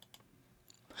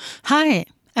Hi,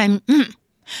 I'm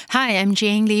Hi, I'm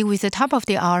Jane Lee with the top of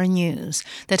the hour news.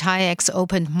 The TAIEX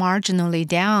opened marginally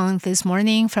down this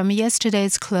morning from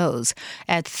yesterday's close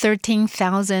at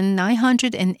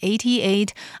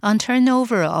 13,988 on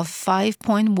turnover of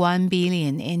 5.1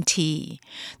 billion NT.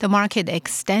 The market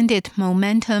extended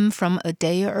momentum from a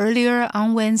day earlier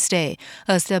on Wednesday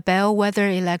as the bellwether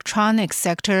electronics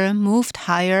sector moved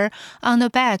higher on the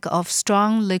back of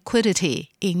strong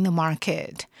liquidity in the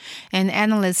market. And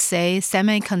analysts say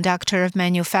semiconductor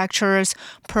manufacturers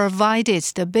provided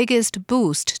the biggest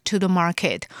boost to the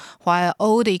market, while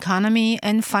old economy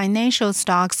and financial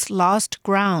stocks lost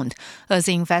ground as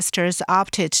investors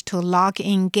opted to lock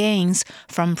in gains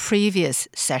from previous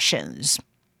sessions.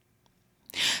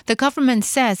 The government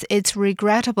says it's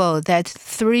regrettable that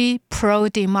 3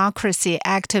 pro-democracy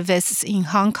activists in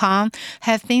Hong Kong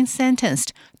have been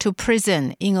sentenced to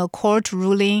prison in a court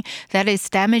ruling that is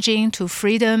damaging to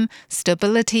freedom,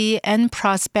 stability, and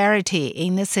prosperity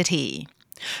in the city.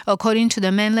 According to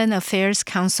the Mainland Affairs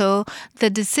Council, the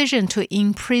decision to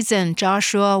imprison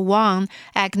Joshua Wong,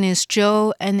 Agnes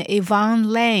Zhou, and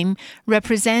Yvonne Lam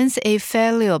represents a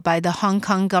failure by the Hong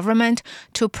Kong government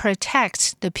to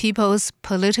protect the people's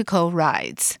political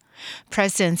rights.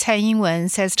 President Tsai Ing-wen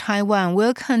says Taiwan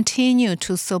will continue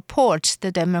to support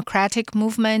the democratic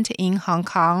movement in Hong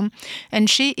Kong, and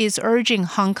she is urging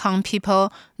Hong Kong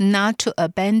people not to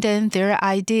abandon their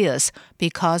ideas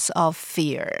because of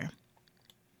fear.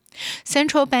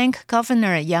 Central Bank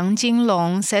Governor Yang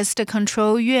Jinglong says the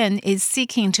Control Yuan is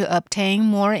seeking to obtain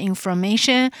more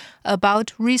information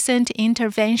about recent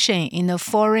intervention in the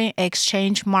foreign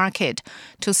exchange market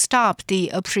to stop the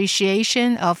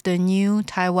appreciation of the new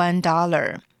Taiwan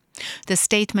dollar. The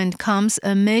statement comes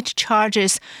amid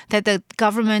charges that the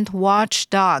government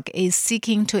watchdog is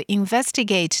seeking to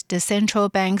investigate the central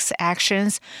bank's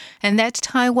actions and that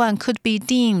Taiwan could be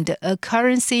deemed a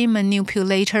currency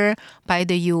manipulator by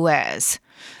the U.S.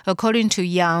 According to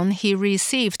Yang, he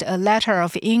received a letter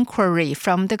of inquiry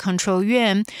from the Control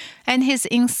Yuan and he's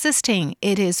insisting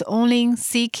it is only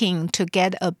seeking to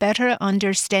get a better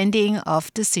understanding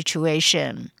of the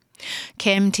situation.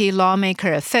 KMT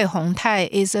lawmaker Fei Hongtai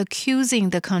is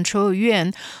accusing the Control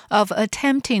Yuan of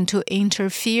attempting to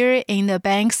interfere in the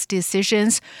bank's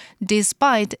decisions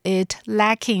despite it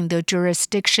lacking the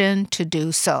jurisdiction to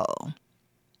do so.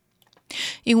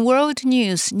 In world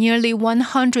news, nearly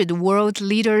 100 world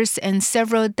leaders and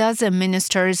several dozen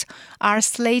ministers are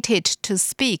slated to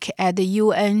speak at the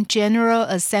UN General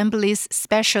Assembly's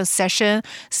special session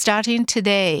starting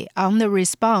today on the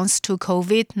response to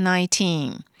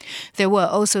COVID-19. They will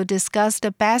also discuss the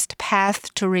best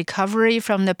path to recovery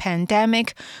from the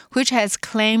pandemic, which has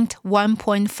claimed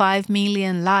 1.5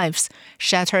 million lives,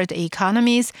 shattered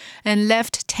economies, and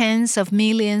left tens of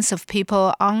millions of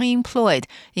people unemployed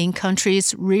in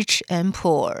countries rich and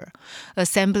poor.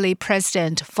 Assembly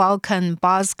President Volkan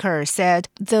Bozkır said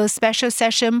the special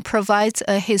session provides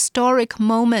a historic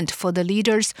moment for the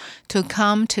leaders to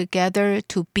come together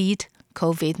to beat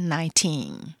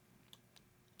COVID-19.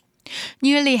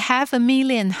 Nearly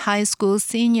 500,000 high school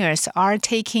seniors are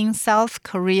taking South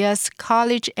Korea's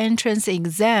college entrance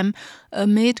exam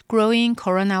amid growing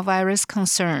coronavirus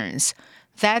concerns.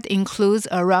 That includes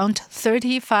around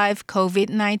 35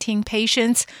 COVID-19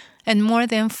 patients and more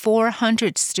than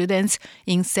 400 students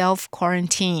in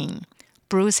self-quarantine.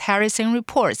 Bruce Harrison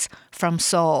reports from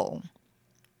Seoul.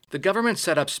 The government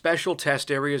set up special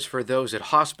test areas for those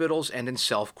at hospitals and in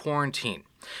self-quarantine.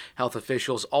 Health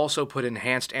officials also put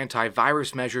enhanced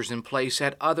antivirus measures in place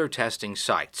at other testing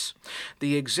sites.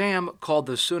 The exam, called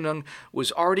the Sunung,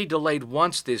 was already delayed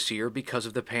once this year because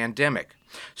of the pandemic.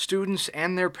 Students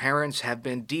and their parents have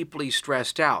been deeply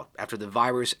stressed out after the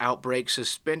virus outbreak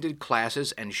suspended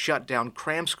classes and shut down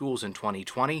cram schools in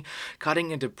 2020,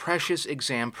 cutting into precious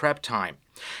exam prep time.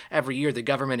 Every year, the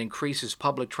government increases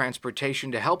public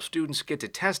transportation to help students get to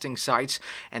testing sites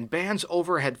and bans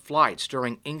overhead flights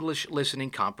during English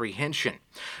listening comprehension.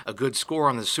 A good score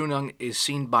on the Sunung is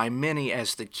seen by many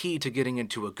as the key to getting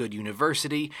into a good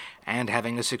university and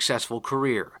having a successful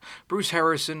career. Bruce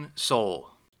Harrison, Seoul.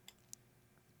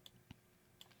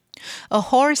 A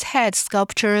horse head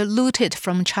sculpture looted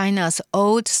from China's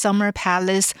old summer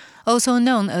palace, also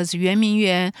known as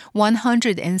Yuanmingyuan,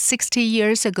 160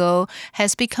 years ago,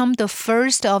 has become the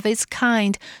first of its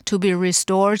kind to be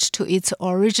restored to its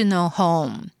original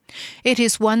home. It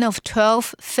is one of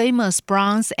 12 famous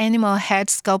bronze animal head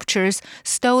sculptures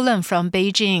stolen from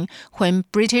Beijing when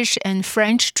British and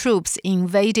French troops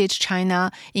invaded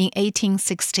China in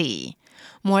 1860.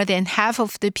 More than half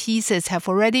of the pieces have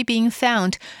already been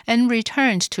found and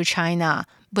returned to China,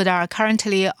 but are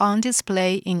currently on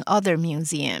display in other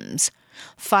museums.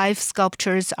 5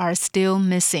 sculptures are still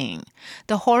missing.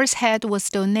 The horse head was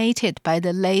donated by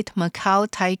the late Macau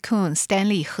tycoon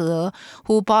Stanley He,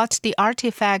 who bought the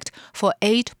artifact for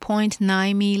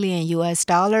 $8.9 million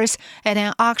at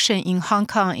an auction in Hong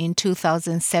Kong in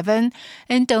 2007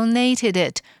 and donated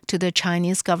it to the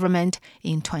Chinese government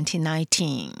in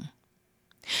 2019.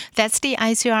 That's the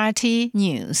ICRT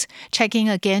news. Check in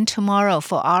again tomorrow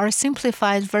for our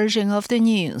simplified version of the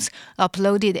news,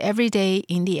 uploaded every day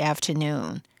in the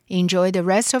afternoon. Enjoy the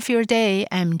rest of your day.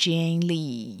 I'm Jane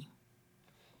Lee.